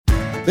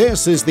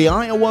This is the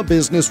Iowa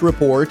Business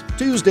Report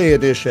Tuesday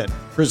edition,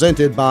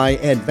 presented by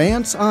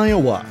Advance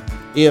Iowa.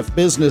 If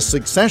business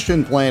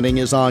succession planning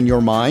is on your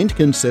mind,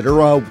 consider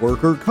a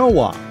worker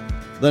co-op.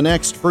 The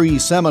next free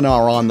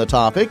seminar on the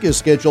topic is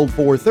scheduled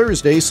for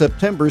Thursday,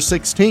 September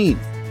 16th.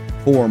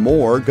 For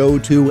more, go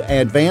to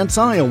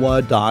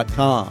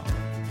advanceiowa.com.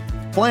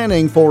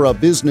 Planning for a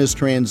business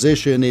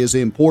transition is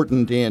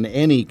important in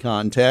any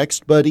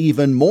context, but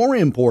even more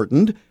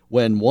important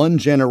when one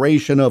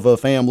generation of a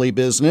family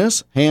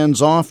business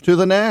hands off to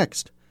the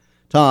next.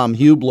 Tom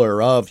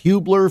Hubler of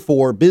Hubler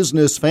for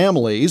Business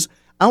Families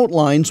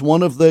outlines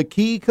one of the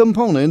key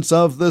components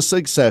of the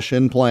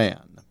succession plan.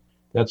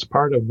 That's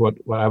part of what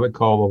I would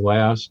call the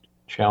last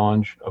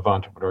challenge of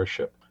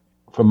entrepreneurship.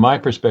 From my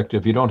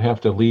perspective, you don't have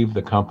to leave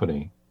the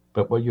company,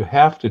 but what you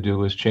have to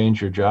do is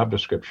change your job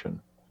description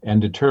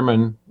and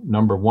determine,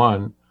 number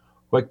one,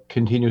 what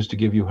continues to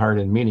give you heart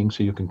and meaning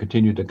so you can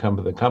continue to come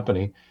to the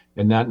company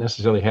and not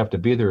necessarily have to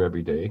be there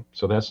every day.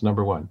 So that's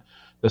number one.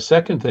 The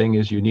second thing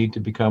is you need to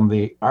become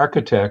the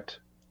architect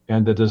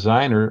and the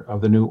designer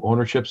of the new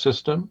ownership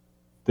system,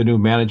 the new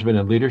management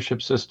and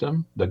leadership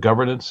system, the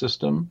governance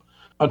system.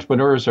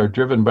 Entrepreneurs are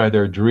driven by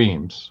their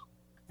dreams.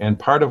 And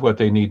part of what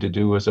they need to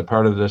do as a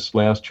part of this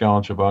last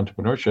challenge of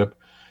entrepreneurship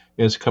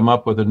is come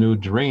up with a new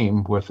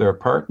dream with their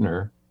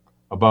partner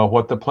about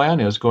what the plan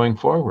is going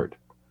forward.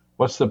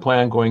 What's the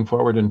plan going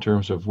forward in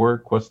terms of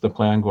work? What's the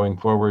plan going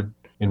forward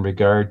in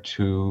regard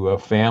to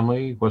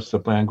family? What's the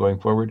plan going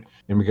forward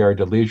in regard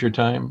to leisure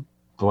time,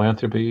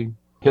 philanthropy,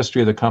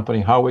 history of the company?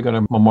 How are we going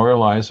to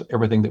memorialize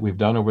everything that we've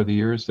done over the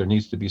years? There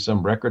needs to be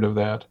some record of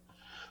that.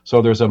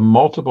 So there's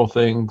multiple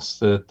things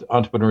that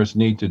entrepreneurs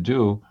need to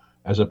do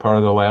as a part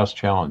of the last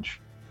challenge.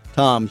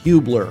 Tom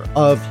Hubler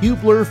of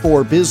Hubler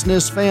for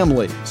Business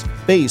Families,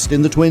 based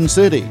in the Twin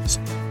Cities.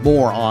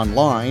 More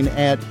online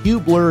at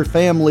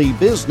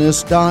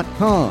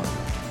hublerfamilybusiness.com.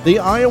 The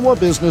Iowa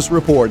Business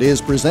Report is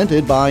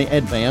presented by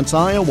Advance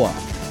Iowa.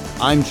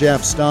 I'm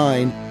Jeff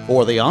Stein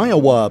for the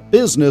Iowa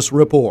Business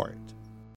Report.